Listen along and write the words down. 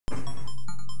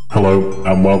Hello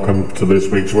and welcome to this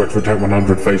week's Retro Tech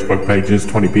 100 Facebook pages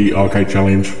 20p arcade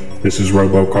challenge. This is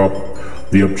Robocop.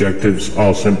 The objectives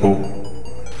are simple.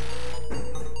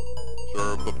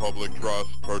 Serve the public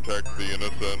trust, protect the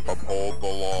innocent, uphold the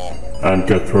law. And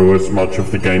get through as much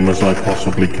of the game as I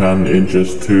possibly can in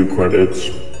just 2 credits.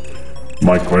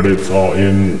 My credits are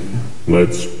in.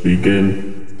 Let's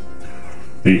begin.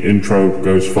 The intro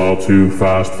goes far too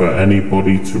fast for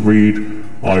anybody to read.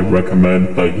 I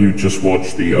recommend that you just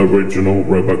watch the original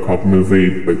Robocop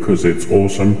movie because it's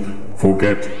awesome.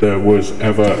 Forget there was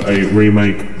ever a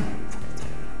remake.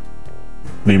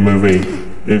 The movie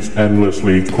is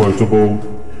endlessly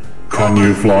quotable. Can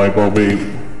you fly,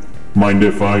 Bobby? Mind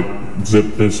if I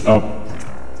zip this up?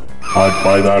 I'd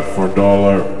buy that for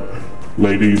 $1.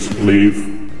 Ladies,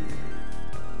 leave.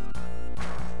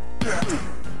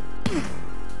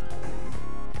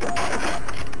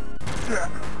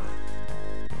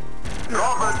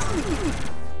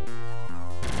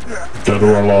 Dead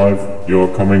or alive, you're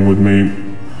coming with me.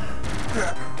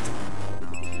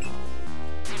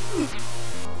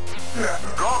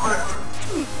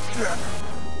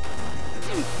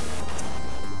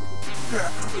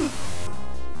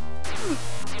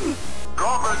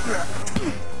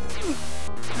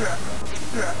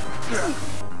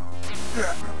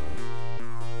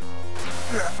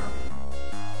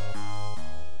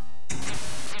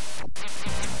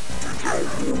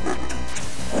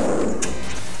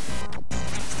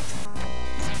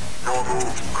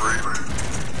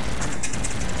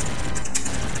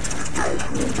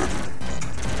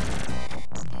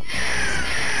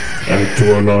 And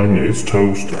 209 is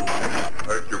toast.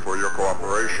 Thank you for your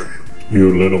cooperation.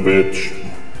 You little bitch.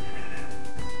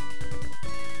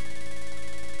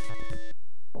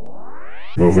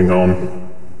 Moving on.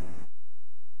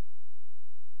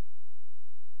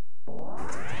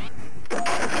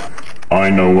 I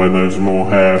know where there's more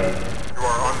hair. You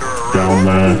are under arrest. Down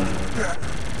there.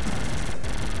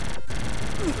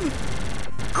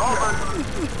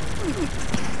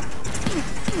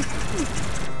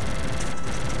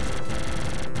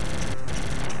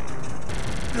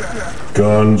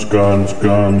 Guns, guns,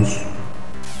 guns.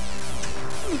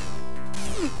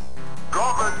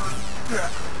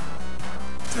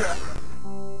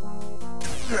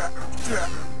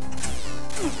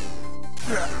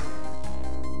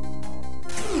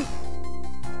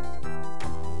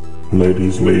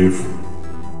 Ladies, leave. You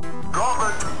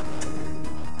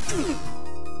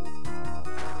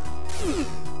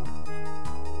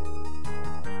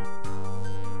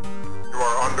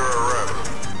are under arrest.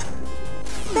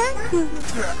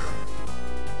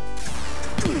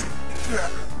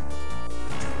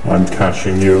 I'm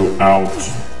cashing you out.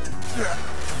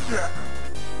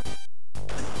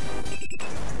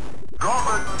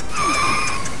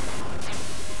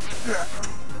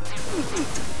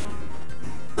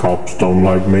 Cops don't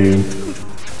like me,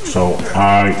 so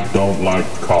I don't like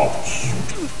cops.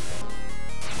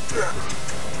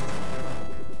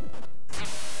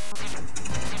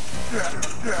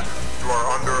 You are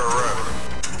under arrest.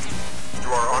 You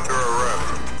are under arrest.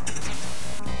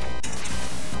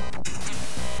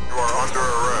 You are under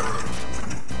arrest.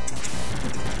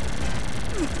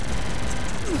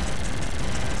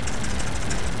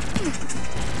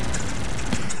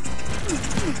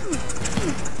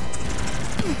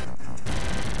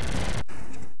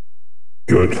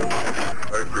 Good.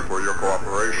 Thank you for your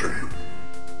cooperation.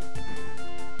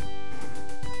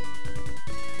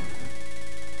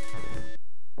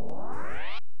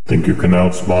 Think you can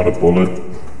outsmart a bullet?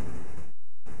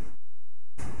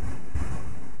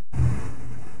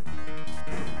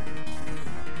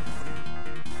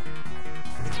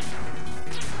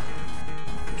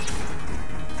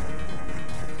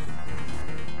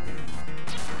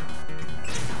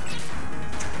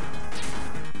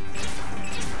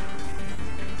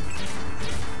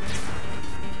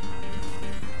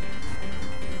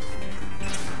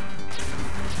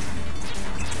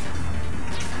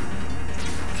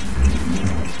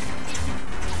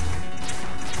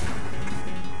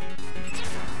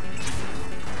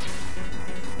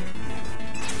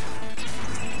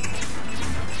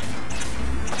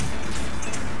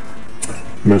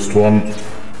 Missed one.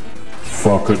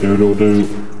 Fuck-a-doodle-doo.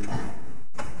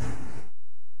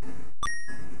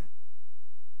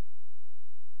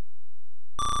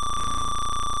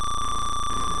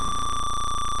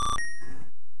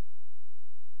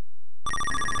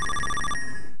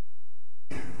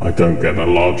 I don't get a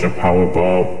larger power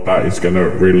bar. That is gonna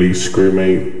really screw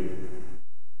me.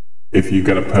 If you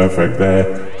get a perfect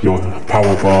there, your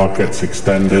power bar gets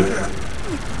extended.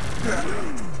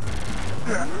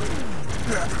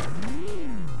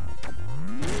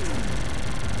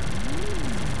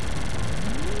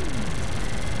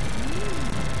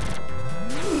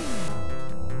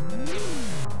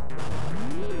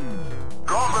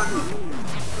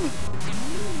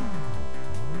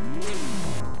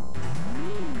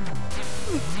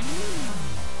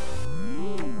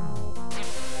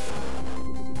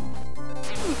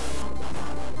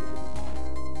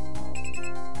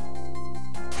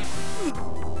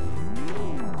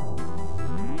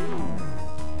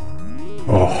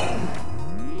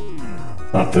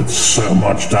 That did so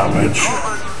much damage.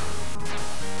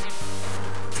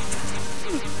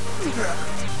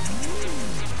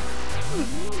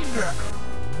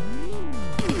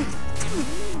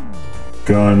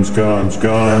 Guns, guns,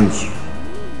 guns.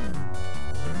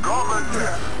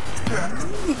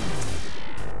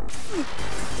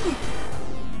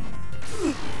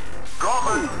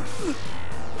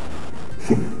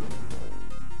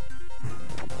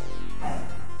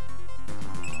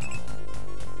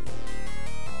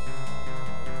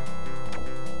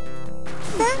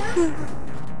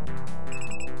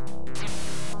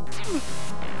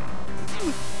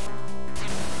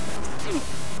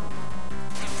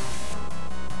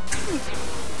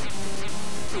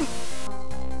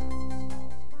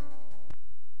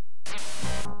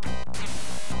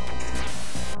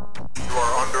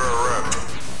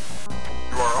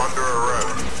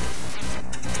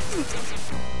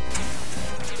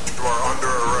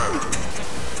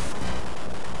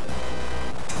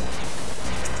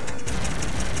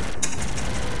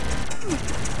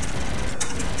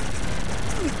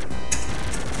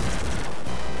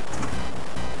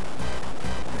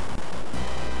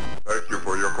 Thank you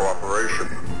for your cooperation.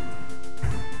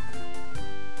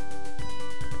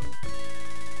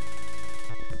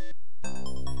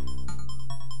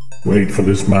 Wait for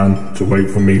this man to wait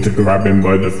for me to grab him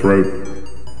by the throat.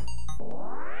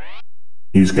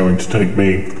 He's going to take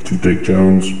me to Dick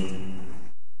Jones.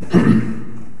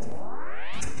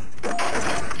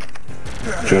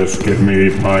 Just give me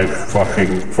my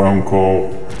fucking phone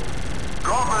call.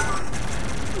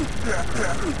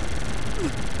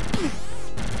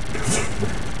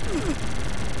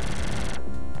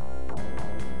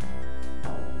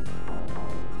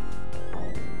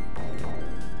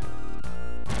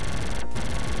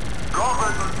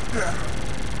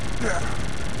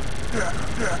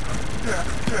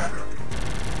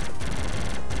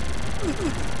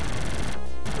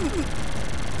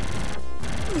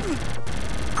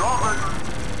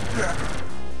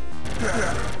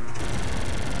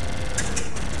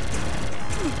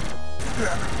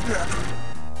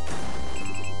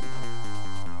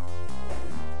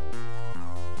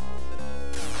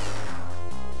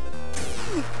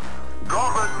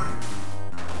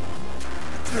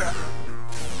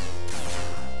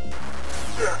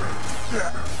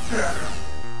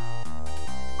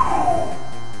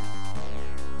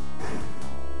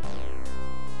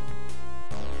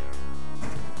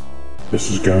 This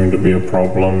is going to be a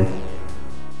problem.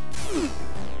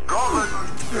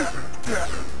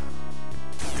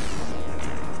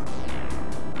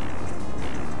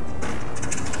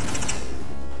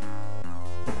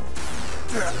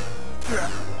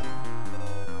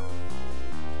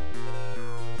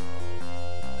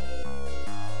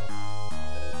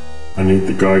 I need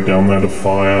the guy down there to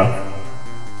fire.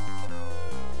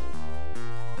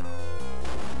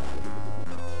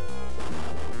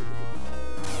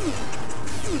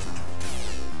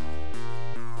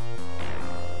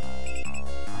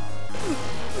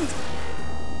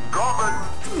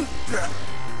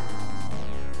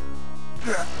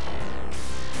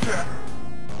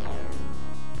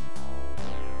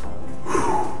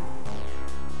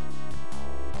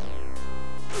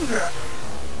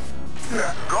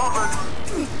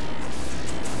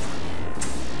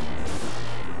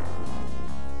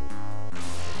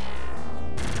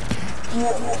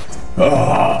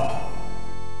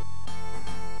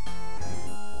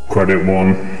 Credit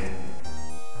 1.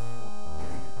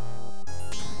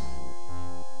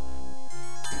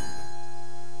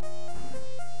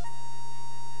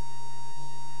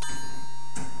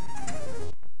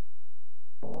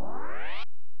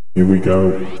 Here we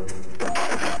go.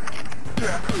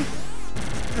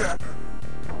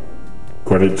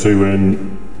 Credit 2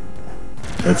 in.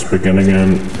 Let's begin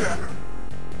again.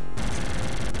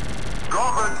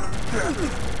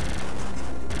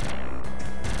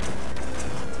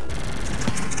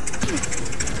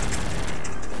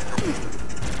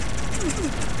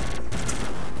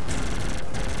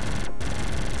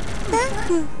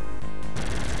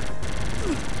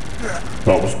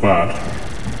 That was bad.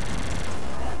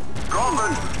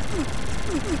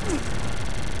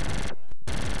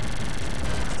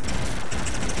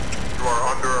 You are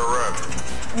under arrest.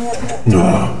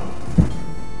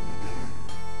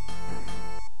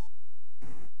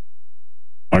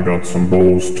 I got some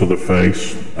balls to the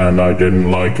face and I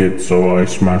didn't like it, so I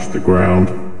smashed the ground.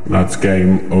 That's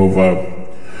game over.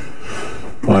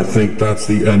 I think that's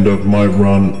the end of my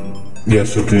run.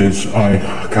 Yes, it is. I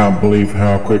can't believe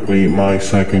how quickly my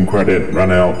second credit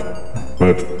ran out.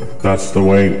 But that's the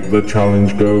way the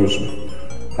challenge goes.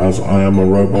 as I am a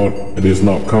robot, it is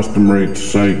not customary to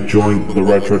say join the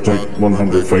RetroTech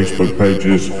 100 Facebook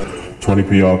pages,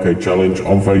 20p arcade challenge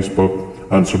on Facebook,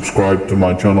 and subscribe to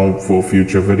my channel for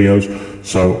future videos.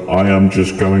 So I am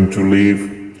just going to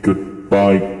leave.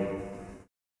 Goodbye.